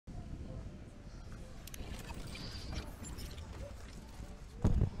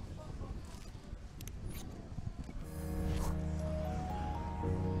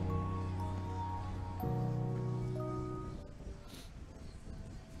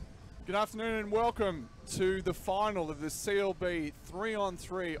Good afternoon and welcome to the final of the CLB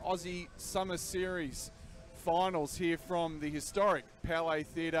 3-on-3 Aussie Summer Series finals here from the historic Palais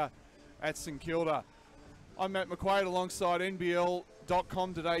Theatre at St Kilda. I'm Matt McQuaid alongside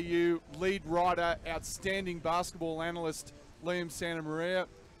NBL.com.au lead writer, outstanding basketball analyst Liam Santamaria.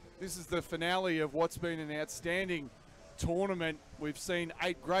 This is the finale of what's been an outstanding tournament. We've seen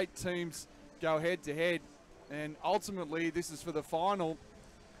 8 great teams go head to head, and ultimately this is for the final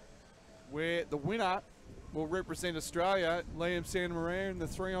where the winner will represent Australia, Liam Santamaria, in the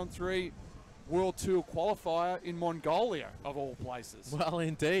 3-on-3 World Tour qualifier in Mongolia, of all places. Well,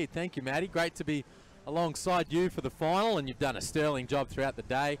 indeed. Thank you, Matty. Great to be alongside you for the final, and you've done a sterling job throughout the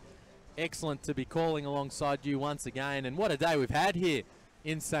day. Excellent to be calling alongside you once again, and what a day we've had here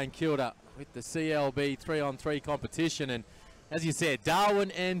in St Kilda with the CLB 3-on-3 competition. And as you said,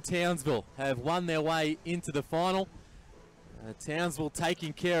 Darwin and Townsville have won their way into the final. Townsville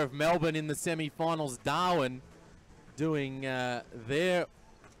taking care of Melbourne in the semi-finals. Darwin doing their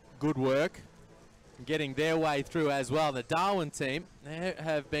good work, getting their way through as well. The Darwin team, they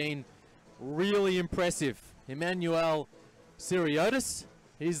have been really impressive. Emmanuel Siriotis,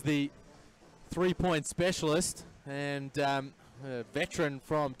 he's the three-point specialist and a veteran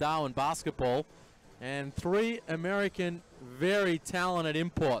from Darwin basketball. And 3 American very talented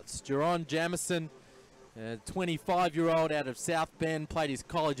imports. Jerron, Jamerson, 25-year-old out of South Bend, played his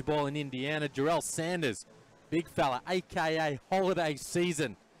college ball in Indiana. Jerrell Sanders, big fella, a.k.a. holiday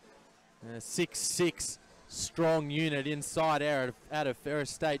season. 6'6", strong unit inside out of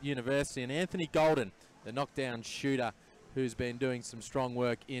Ferris State University. And Anthony Golden, the knockdown shooter, who's been doing some strong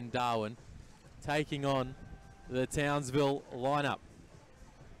work in Darwin, taking on the Townsville lineup.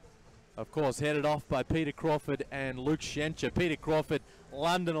 Of course, headed off by Peter Crawford and Luke Schenscher. Peter Crawford,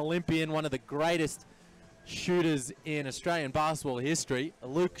 London Olympian, one of the greatest shooters in Australian basketball history.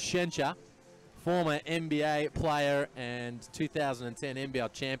 Luke Schenscher, former NBA player and 2010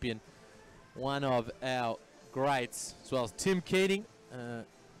 NBL champion, one of our greats, as well as Tim Keating,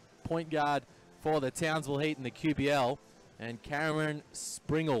 point guard for the Townsville Heat in the QBL, and Cameron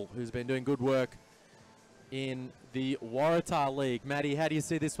Springall, who's been doing good work in the Waratah League. Matty, how do you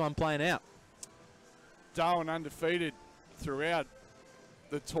see this one playing out? Darwin undefeated throughout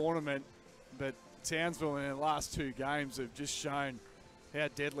the tournament, but Townsville in their last 2 games have just shown how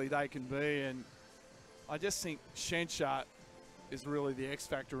deadly they can be, and I just think Schenscher is really the X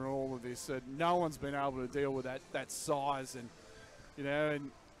factor in all of this. No one's been able to deal with that size, and and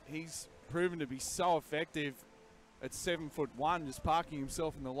he's proven to be so effective at 7'1", just parking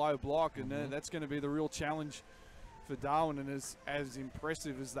himself in the low block, and that's going to be the real challenge for Darwin. And as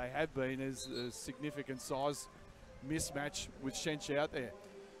impressive as they have been, there's a significant size mismatch with Schenscher out there.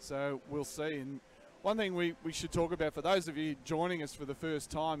 So we'll see. And one thing we should talk about for those of you joining us for the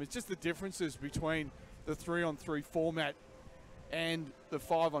first time is just the differences between the 3-on-3 format and the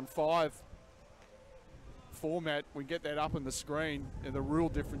 5-on-5 format. We get that up on the screen, and the real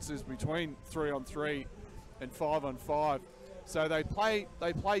differences between 3-on-3 and 5-on-5. So they play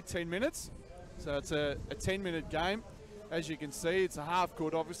 10 minutes. So it's a 10-minute game. As you can see, it's a half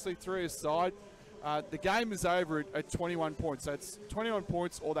court, obviously, 3 aside. The game is over at 21 points. So it's 21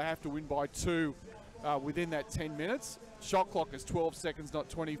 points, or they have to win by 2 within that 10 minutes. Shot clock is 12 seconds, not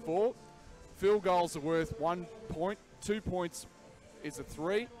 24. Field goals are worth 1 point. 2 points is a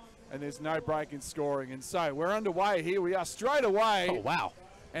 3, and there's no break in scoring. And so we're underway. Here we are straight away. Oh, wow.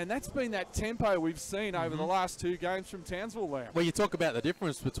 And that's been that tempo we've seen over the last 2 games from Townsville there. Well, you talk about the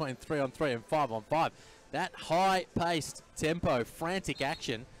difference between 3-on-3 and 5-on-5. That high-paced tempo, frantic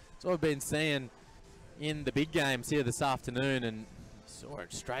action, that's what we've been seeing in the big games here this afternoon. And saw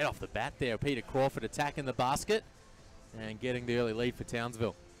it straight off the bat there. Peter Crawford attacking the basket and getting the early lead for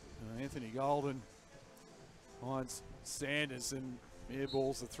Townsville. Anthony Golden finds Sanders and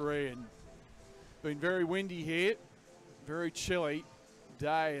airballs a 3. And been very windy here, very chilly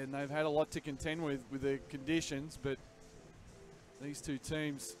day, and they've had a lot to contend with the conditions, but these 2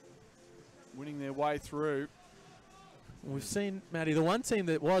 teams winning their way through. We've seen, Matty, the one team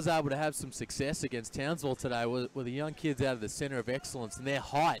that was able to have some success against Townsville today were the young kids out of the Centre of Excellence, and their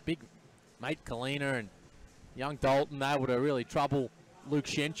height, big mate Kalina and young Dalton, able to really trouble Luke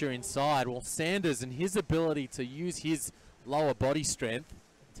Schenscher inside. Well, Sanders and his ability to use his lower body strength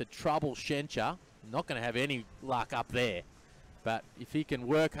to trouble Schenscher, not going to have any luck up there. But if he can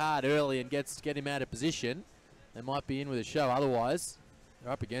work hard early and get him out of position, they might be in with a show. Otherwise,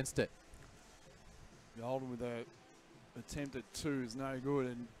 they're up against it. Golden with a attempt at 2 is no good,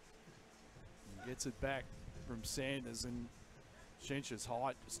 and gets it back from Sanders, and Schenscher's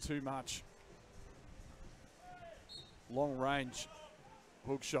height is too much. Long range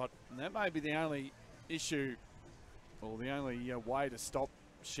hook shot. And that may be the only issue, or the only way to stop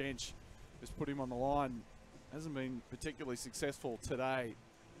Schenscher, is put him on the line. Hasn't been particularly successful today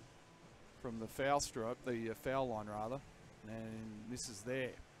from the foul stripe, the foul line rather, and this is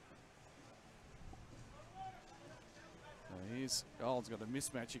there. Here's Gold's got a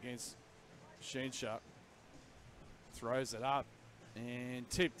mismatch against Schenscher. Throws it up and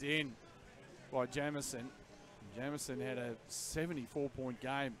tipped in by Jamerson. Jamerson had a 74-point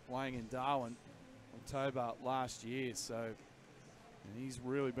game playing in Darwin, October last year, so and he's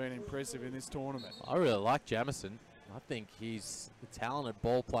really been impressive in this tournament. I really like Jamerson. I think he's a talented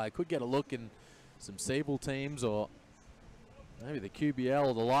ball player. Could get a look in some Siebel teams or maybe the QBL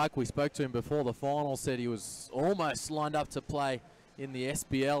or the like. We spoke to him before the final, said he was almost lined up to play in the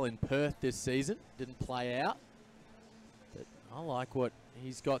SBL in Perth this season. Didn't play out. But I like what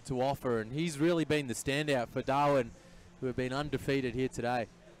he's got to offer, and he's really been the standout for Darwin, who have been undefeated here today.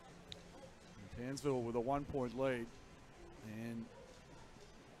 Townsville with a 1-point lead, and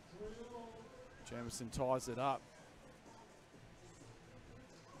Jamerson ties it up.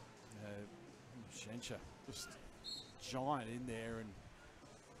 Schenscher just giant in there and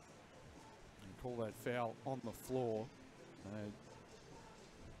call that foul on the floor.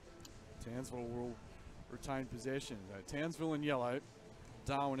 Townsville will retain possession. Townsville in yellow,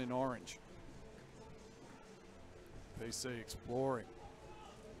 Darwin in orange. PC exploring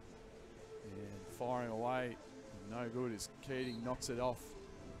and firing away. No good as Keating knocks it off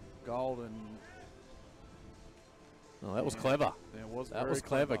Golden. Oh, that was clever. That was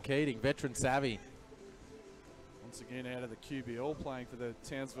clever. Keating, veteran savvy. Once again out of the QBL, playing for the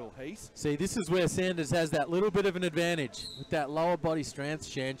Townsville Heat. See, this is where Sanders has that little bit of an advantage with that lower body strength.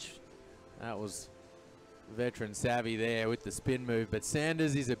 Schenscher, that was veteran savvy there with the spin move. But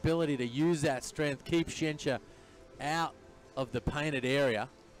Sanders, his ability to use that strength, keep Schenscher out of the painted area.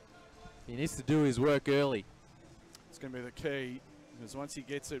 He needs to do his work early. It's going to be the key, because once he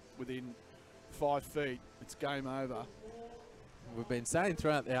gets it within 5 feet, it's game over. We've been saying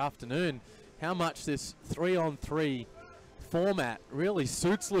throughout the afternoon how much this 3-on-3 format really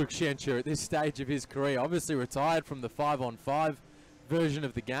suits Luke Schenscher at this stage of his career. Obviously retired from the 5-on-5 version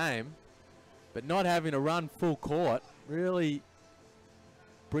of the game, but not having to run full court really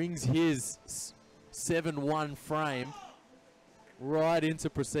brings his 7-1 frame right into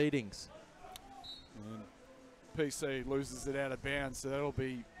proceedings. And PC loses it out of bounds, so that'll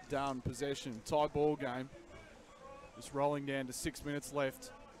be down possession. Tie ball game. Just rolling down to 6 minutes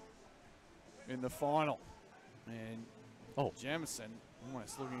left in the final. And Jamerson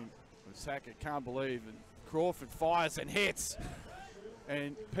almost looking at Sackett, can't believe, and Crawford fires and hits.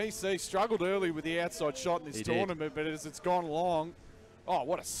 And PC struggled early with the outside shot in this tournament, but as it's gone along, oh,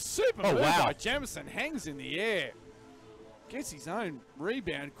 what a super move by Jamerson. Hangs in the air. Gets his own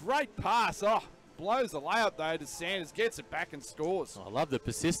rebound. Great pass. Oh, blows the layup though to Sanders. Gets it back and scores. I love the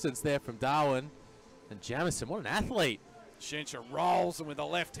persistence there from Darwin. And Jamerson, what an athlete. Schenscher rolls him with the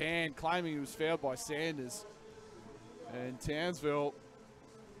left hand, claiming he was fouled by Sanders. And Townsville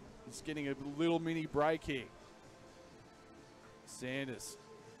is getting a little mini break here. Sanders.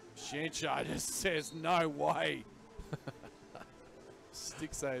 Schenscher just says, no way.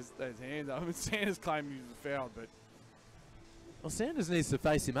 Sticks those hands up. I mean, Sanders claiming he was fouled, but... Well, Sanders needs to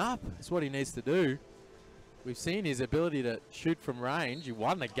face him up. That's what he needs to do. We've seen his ability to shoot from range. He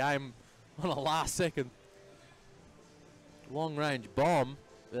won the game on a last-second long-range bomb,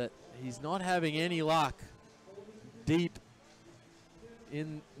 but he's not having any luck deep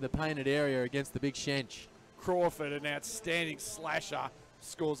in the painted area against the big Schenscher. Crawford, an outstanding slasher,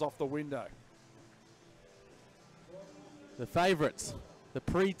 scores off the window. The favourites, the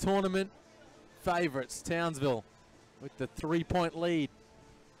pre-tournament favourites, Townsville, with the 3-point lead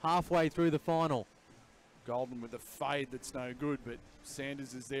halfway through the final. Golden with a fade that's no good, but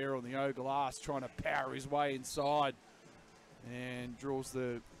Sanders is there on the O glass trying to power his way inside and draws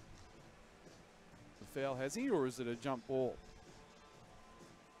the foul. Has he, or is it a jump ball?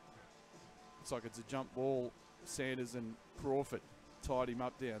 Looks like it's a jump ball. Sanders and Crawford tied him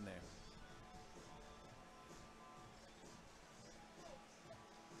up down there.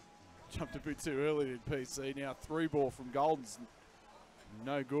 Jumped a bit too early in PC. Now 3-ball from Golden's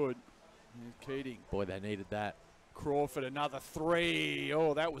no good. And Keating. Boy, they needed that. Crawford, another 3.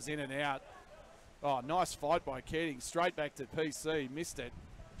 Oh, that was in and out. Oh, nice fight by Keating. Straight back to PC. Missed it.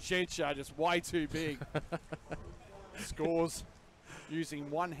 Schenscher just way too big. Scores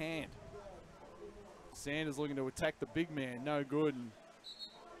using one hand. Sanders looking to attack the big man. No good.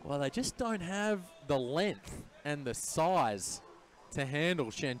 Well, they just don't have the length and the size to handle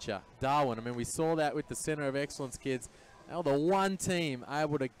Schenscher. Darwin, I mean, we saw that with the Center of Excellence kids. Now the one team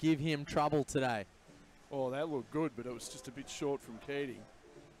able to give him trouble today. Oh, that looked good, but it was just a bit short from Keating.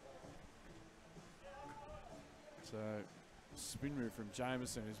 So, spin move from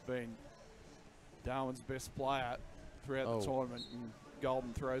Jamerson has been Darwin's best player throughout the tournament, and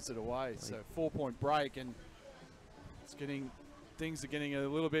Golden throws it away. So 4-point break, and things are getting a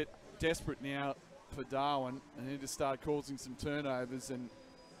little bit desperate now for Darwin. They need to start causing some turnovers and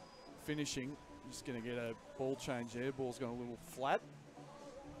finishing. Just going to get a ball change there. Ball's gone a little flat.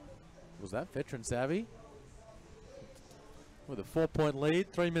 Was that veteran savvy? With a 4-point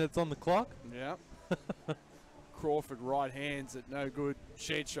lead, 3 minutes on the clock. Yeah. Crawford right hands it, no good.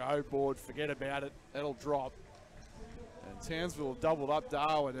 Schenscher O-board, forget about it. That'll drop. And Townsville have doubled up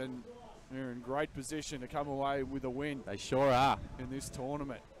Darwin, and they're in great position to come away with a win. They sure are. In this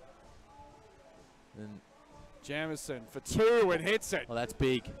tournament. And Jamerson for 2 and hits it. Well, that's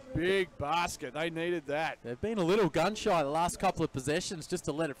big. Big basket. They needed that. They've been a little gun shy the last couple of possessions just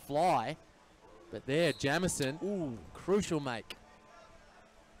to let it fly. But there, Jamerson, ooh, crucial make.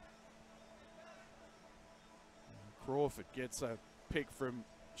 Crawford gets a pick from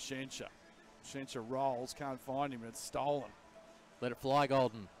Schenscher. Schenscher rolls, can't find him, it's stolen. Let it fly,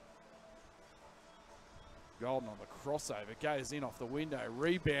 Golden. Golden on the crossover, goes in off the window,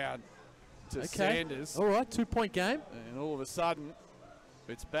 rebound to Sanders. All right, 2-point game. And all of a sudden,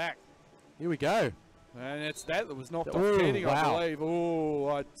 it's back. Here we go. And it's that was knocked off Keating, I believe. Oh,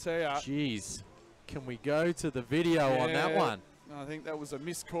 I tell you. Jeez. Can we go to the video on that one? I think that was a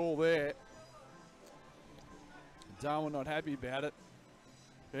missed call there. Darwin not happy about it.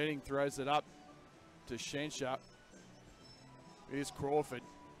 Keating throws it up to Schenscher. Here's Crawford.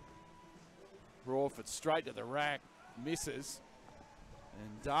 Crawford straight to the rack, misses.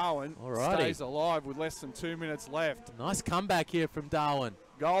 And Darwin stays alive with less than 2 minutes left. Nice comeback here from Darwin.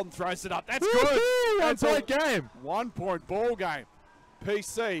 Golden throws it up. That's good. That's a game. 1-point ball game.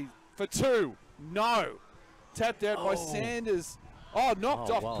 PC for 2. No. Tapped out by Sanders. Oh, knocked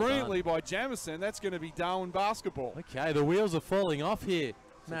off brilliantly by Jamerson. That's going to be Darwin basketball. Okay, the wheels are falling off here,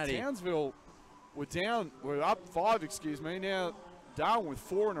 Matty. So Townsville we're up 5, excuse me. Now Darwin with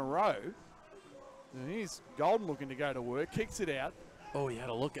 4 in a row. And here's Golden looking to go to work. Kicks it out. Oh, you had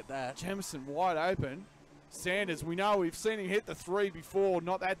a look at that. Jamerson wide open. Sanders, we know we've seen him hit the 3 before,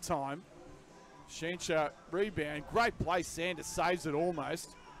 not that time. Schenscher rebound. Great play. Sanders saves it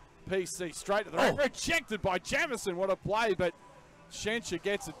almost. PC straight to the rack. Rejected by Jamerson. What a play, but Schenscher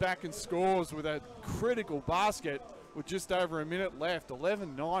gets it back and scores with a critical basket with just over a minute left.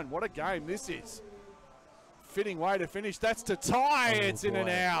 11-9. What a game this is. Fitting way to finish. That's to tie. It's in and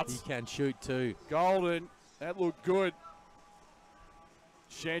out. He can shoot too. Golden. That looked good.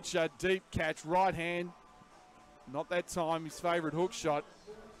 Schenscher, deep catch, right hand. Not that time, his favourite hook shot.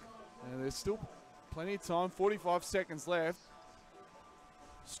 And there's still plenty of time, 45 seconds left.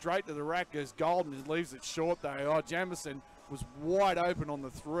 Straight to the rack goes Golden, just leaves it short though. Oh, Jamerson was wide open on the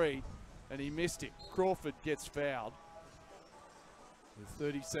 3 and he missed it. Crawford gets fouled with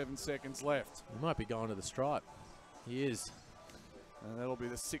 37 seconds left. He might be going to the stripe. He is. And that'll be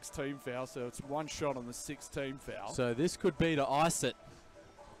the 6th team foul, so it's 1 shot on the 6th team foul. So this could be to ice it.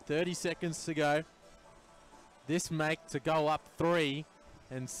 30 seconds to go. This make to go up 3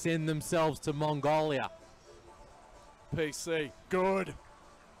 and send themselves to Mongolia. PC, good.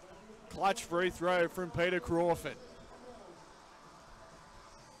 Clutch free throw from Peter Crawford.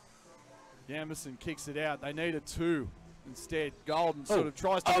 Jamerson kicks it out. They needed 2 instead. Golden sort of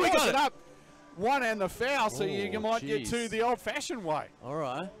tries to force it up. 1 and the foul, so you might get 2 the old-fashioned way. All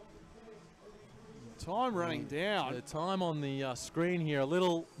right. Time running down. The time on the screen here, a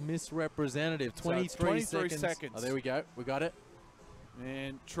little misrepresentative. 23 seconds. Oh, there we go. We got it.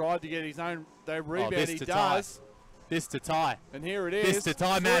 And tried to get his own rebound. He does. This to tie. And here it is. This to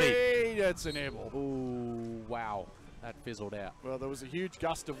tie, Matty. That's an airball. Ooh, wow. That fizzled out. Well, there was a huge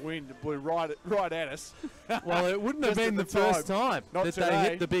gust of wind that blew right at us. Well, it wouldn't have been the first time that they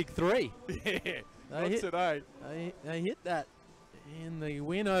hit the big 3. Yeah, not today. They hit that in the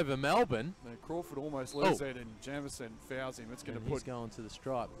win over Melbourne. No, Crawford almost loses it, and Jamerson fouls him. It's going to put he's going to the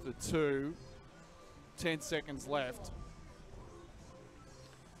stripe. The 2. 10 seconds left.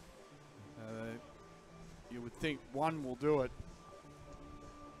 You would think 1 will do it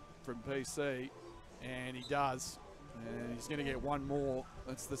from PC, and he does. And he's going to get 1 more.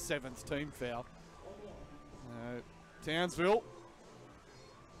 That's the 7th team foul. Townsville.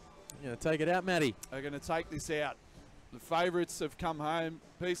 Yeah, take it out, Matty. They're going to take this out. The favourites have come home.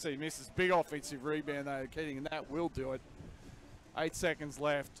 PC misses. Big offensive rebound though, Keating, and that will do it. 8 seconds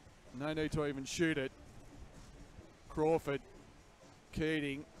left. No need to even shoot it. Crawford,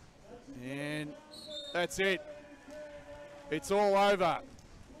 Keating, and that's it. it's all over.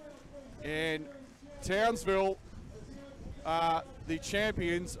 And Townsville are the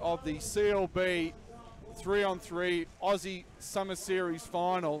champions of the CLB 3-on-3 Aussie Summer Series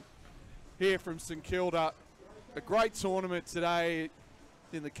final here from St Kilda. A great tournament today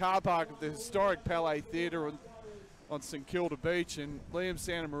in the car park of the historic Palais Theatre on St Kilda Beach, and Liam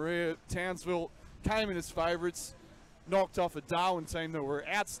Santa Maria, Townsville came in as favourites, knocked off a Darwin team that were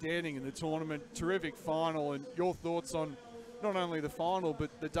outstanding in the tournament. Terrific final, and your thoughts on not only the final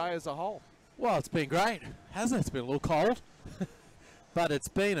but the day as a whole? Well, it's been great, hasn't it? It's been a little cold, but it's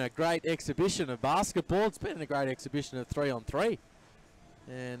been a great exhibition of basketball. It's been a great exhibition of 3-on-3.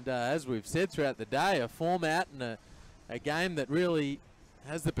 And as we've said throughout the day, a format and a game that really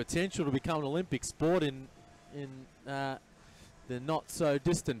has the potential to become an Olympic sport in the not so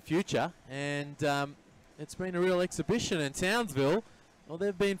distant future. And it's been a real exhibition. And Townsville, well,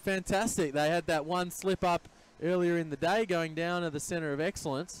 they've been fantastic. They had that one slip up earlier in the day going down to the Centre of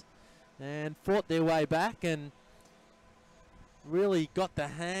Excellence and fought their way back and really got the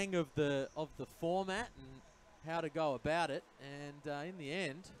hang of the format and how to go about it, and in the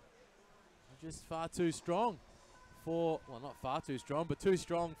end, just far too strong for, well, not far too strong, but too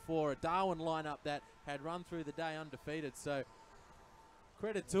strong for a Darwin lineup that had run through the day undefeated. So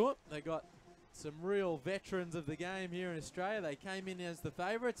credit to it. They got some real veterans of the game here in Australia. They came in as the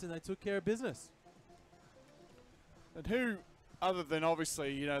favourites and they took care of business. And who, other than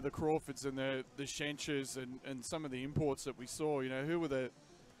obviously, you know, the Crawfords and the Schenchers and some of the imports that we saw, you know, who were the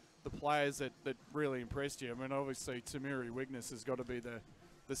players that really impressed you? I mean, obviously, Tamiri Wigness has got to be the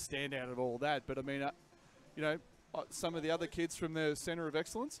standout of all that. But, I mean, you know, some of the other kids from the Centre of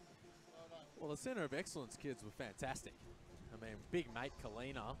Excellence? Well, the Centre of Excellence kids were fantastic. I mean, big mate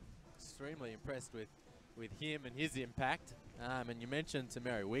Kalina, extremely impressed with him and his impact. And you mentioned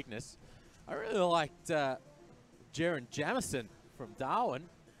Tamiri Wigness. I really liked Jerron Jamerson from Darwin.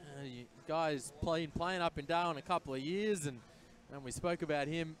 Guys playing up in Darwin a couple of years, and we spoke about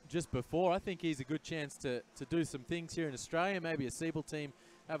him just before. I think he's a good chance to do some things here in Australia. Maybe a Siebel team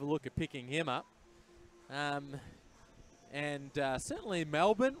have a look at picking him up. Certainly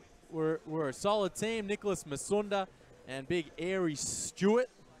Melbourne were a solid team. Nicholas Masunda and big Airy Stewart,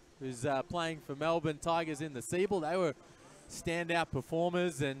 who's playing for Melbourne Tigers in the Siebel. They were standout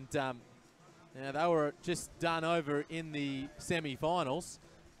performers, and they were just done over in the semi-finals.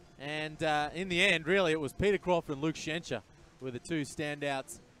 And in the end, really, it was Peter Crawford and Luke Schenscher were the two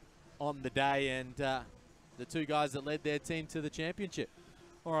standouts on the day, and the two guys that led their team to the championship.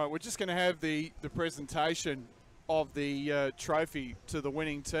 All right, we're just going to have the presentation of the trophy to the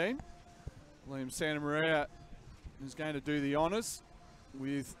winning team. Liam Santa Maria is going to do the honours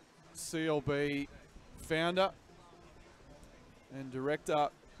with CLB founder and director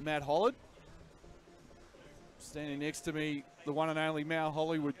Matt Hollard. Standing next to me, the one and only Mal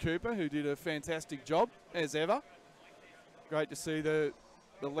Hollywood Cooper, who did a fantastic job, as ever. Great to see the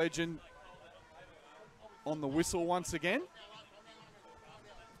legend on the whistle once again.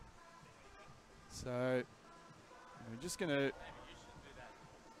 So we're just going to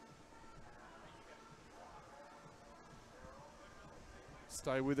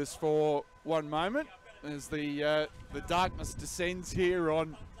stay with us for one moment as the darkness descends here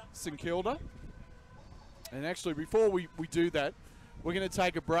on St Kilda. And actually, before we do that, we're going to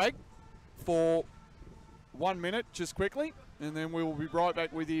take a break for 1 minute, just quickly, and then we will be right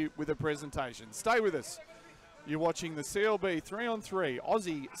back with you with a presentation. Stay with us. You're watching the CLB 3-on-3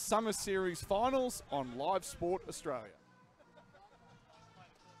 Aussie Summer Series Finals on Live Sport Australia.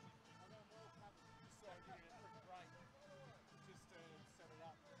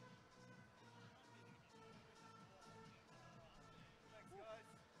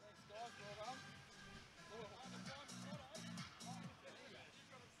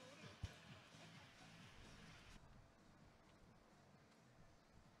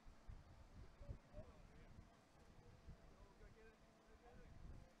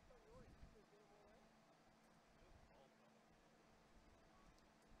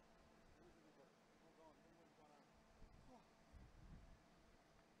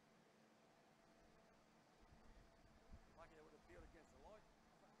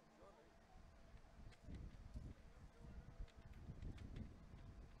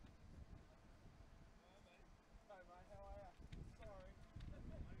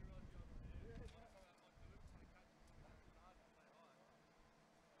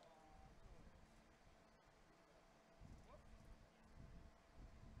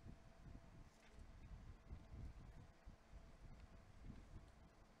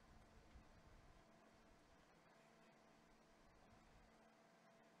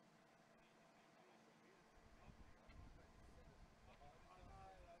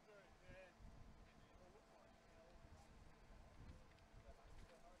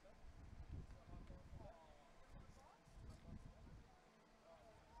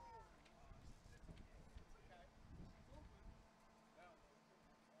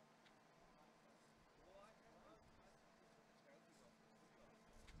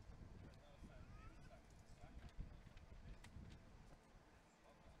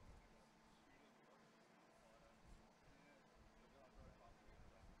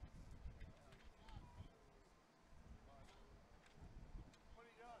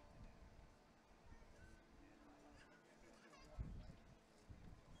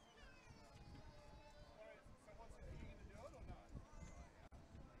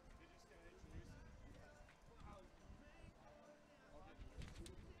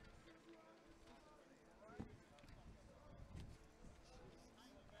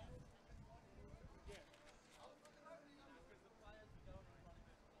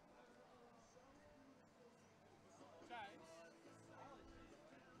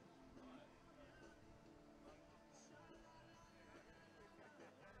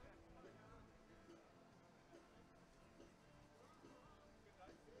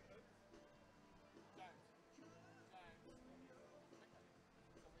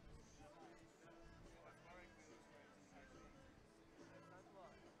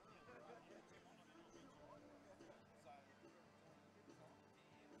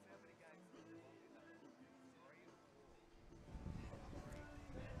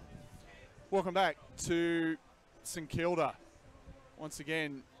 Welcome back to St Kilda. Once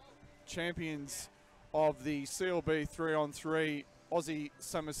again, champions of the CLB 3-on-3 Aussie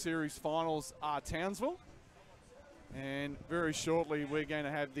Summer Series Finals are Townsville. And very shortly we're going to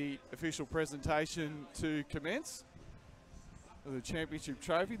have the official presentation to commence of the championship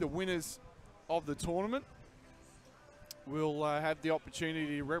trophy. The winners of the tournament will have the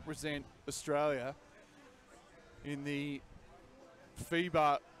opportunity to represent Australia in the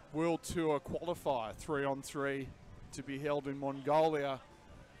FIBA World Tour Qualifier 3-on-3 to be held in Mongolia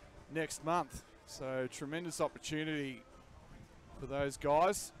next month. So tremendous opportunity for those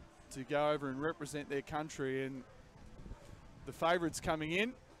guys to go over and represent their country, and the favourites coming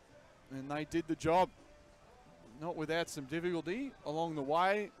in, and they did the job, not without some difficulty along the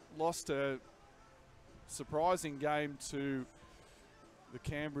way. Lost a surprising game to the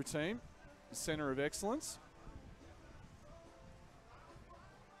Canberra team, the centre of excellence.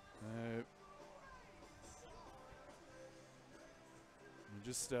 I'm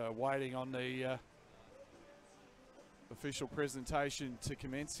just waiting on the official presentation to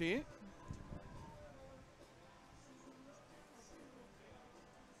commence here.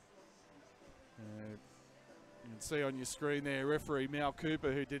 You can see on your screen there referee Mal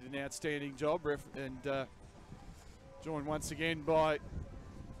Cooper, who did an outstanding job, and joined once again by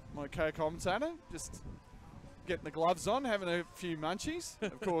my co-commentator, just getting the gloves on, having a few munchies.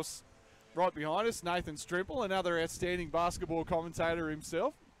 Of course, right behind us, Nathan Strimple, another outstanding basketball commentator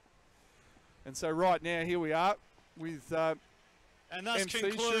himself. And so right now, here we are with and thus MC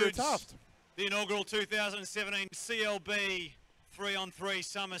concludes Tuft. the inaugural 2017 CLB 3-on-3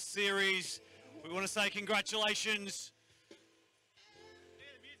 Summer Series. We want to say congratulations.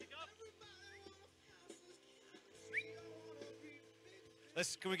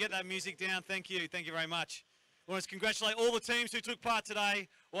 Can we get that music down? Thank you very much. We want to congratulate all the teams who took part today.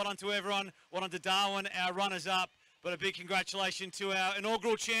 Well done to everyone. Well done to Darwin, our runners-up. But a big congratulations to our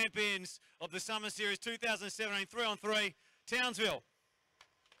inaugural champions of the Summer Series 2017 3-on-3, Townsville.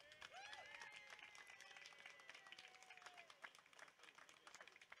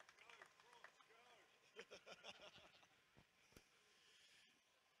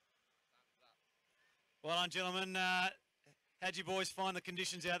 Well done, gentlemen. How'd you boys find the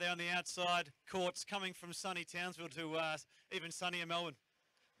conditions out there on the outside courts, coming from sunny Townsville to even sunnier Melbourne?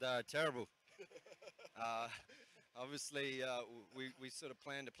 They're terrible. Obviously, we sort of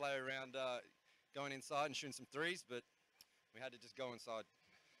planned to play around going inside and shooting some threes, but we had to just go inside.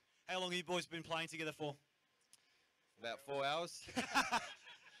 How long have you boys been playing together for? About 4 hours.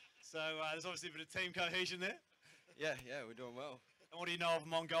 So there's obviously a bit of team cohesion there. Yeah, we're doing well. And what do you know of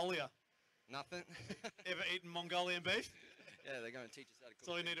Mongolia? Nothing. Ever eaten Mongolian beef? Yeah, they're going to teach us how to cook. That's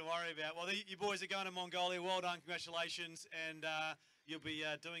all you need to worry about. Well, you boys are going to Mongolia. Well done, congratulations. And you'll be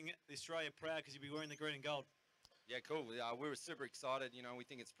doing Australia proud because you'll be wearing the green and gold. Yeah, cool. We were super excited. You know, we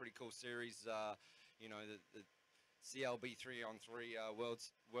think it's a pretty cool series. You know, the CLB 3-on-3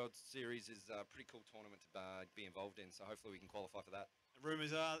 World Series is a pretty cool tournament to be involved in. So hopefully we can qualify for that.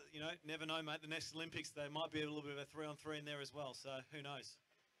 Rumours are, you know, never know, mate. The next Olympics, there might be a little bit of a 3-on-3 in there as well. So who knows?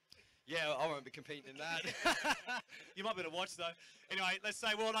 Yeah, I won't be competing in that. You might be able to watch, though. Anyway, let's say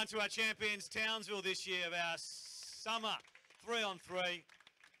well done to our champions, Townsville, this year of our summer 3-on-3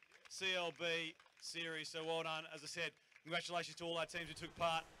 CLB series. So well done. As I said, congratulations to all our teams who took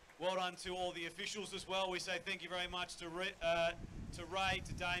part. Well done to all the officials as well. We say thank you very much to Ray,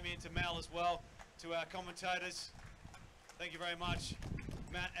 to Damien, to Mal as well, to our commentators. Thank you very much,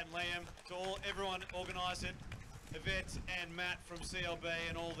 Matt and Liam, to everyone organised it. Yvette and Matt from CLB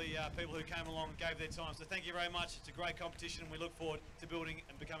and all the people who came along and gave their time. So thank you very much. It's a great competition and we look forward to building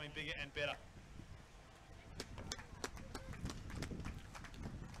and becoming bigger and better.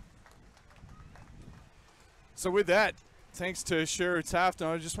 So with that, thanks to Sherry Taft, and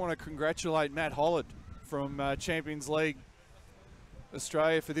I just want to congratulate Matt Hollard from Champions League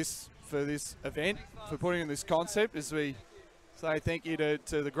Australia for this event, for putting in this concept, as we say thank you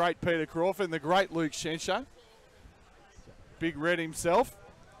to the great Peter Crawford and the great Luke Schenscher. Big Red himself,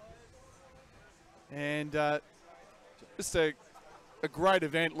 and just a great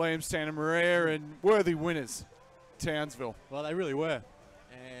event. Liam Santa Maria and worthy winners, Townsville. Well, they really were,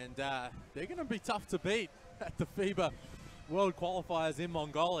 and they're going to be tough to beat at the FIBA World Qualifiers in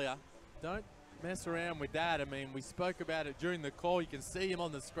Mongolia. Don't mess around with that. I mean, we spoke about it during the call. You can see him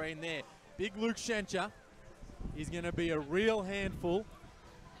on the screen there. Big Luke Schenscher. He's going to be a real handful,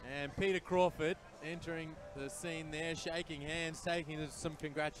 and Peter Crawford entering the scene there, shaking hands, taking some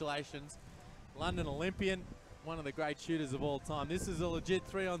congratulations. London Olympian, one of the great shooters of all time. This is a legit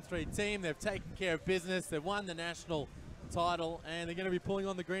 3-on-3 team. They've taken care of business. They've won the national title, and they're going to be pulling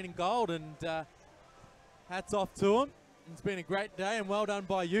on the green and gold, and hats off to them. It's been a great day, and well done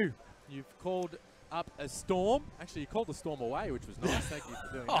by you. You've called up a storm. Actually, you called the storm away, which was nice. Thank you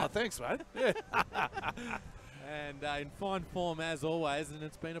for doing that. Oh, thanks, mate. Yeah. And in fine form as always, and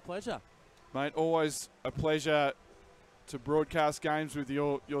it's been a pleasure. Mate, always a pleasure to broadcast games with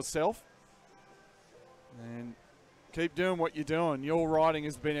yourself. And keep doing what you're doing. Your riding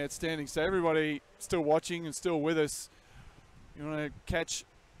has been outstanding. So everybody still watching and still with us, you want to catch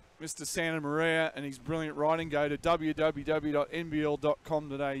Mr. Santa Maria and his brilliant riding, go to www.nbl.com.au.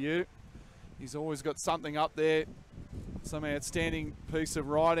 He's always got something up there, some outstanding piece of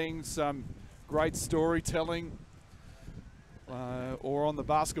riding, some great storytelling, or on the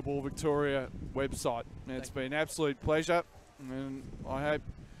Basketball Victoria website. And it's been an absolute pleasure, and I hope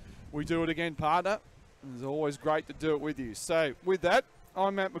we do it again, partner. It's always great to do it with you. So with that,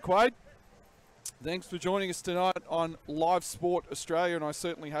 I'm Matt McQuaid. Thanks for joining us tonight on Live Sport Australia, and I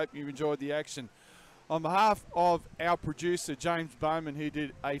certainly hope you enjoyed the action. On behalf of our producer, James Bowman, who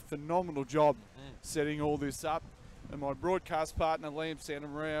did a phenomenal job setting all this up, and my broadcast partner, Liam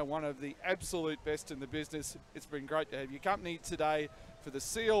Santamaria, one of the absolute best in the business, it's been great to have your company today for the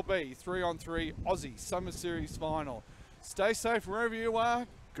CLB 3-on-3 Aussie Summer Series Final. Stay safe wherever you are.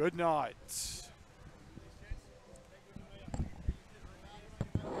 Good night.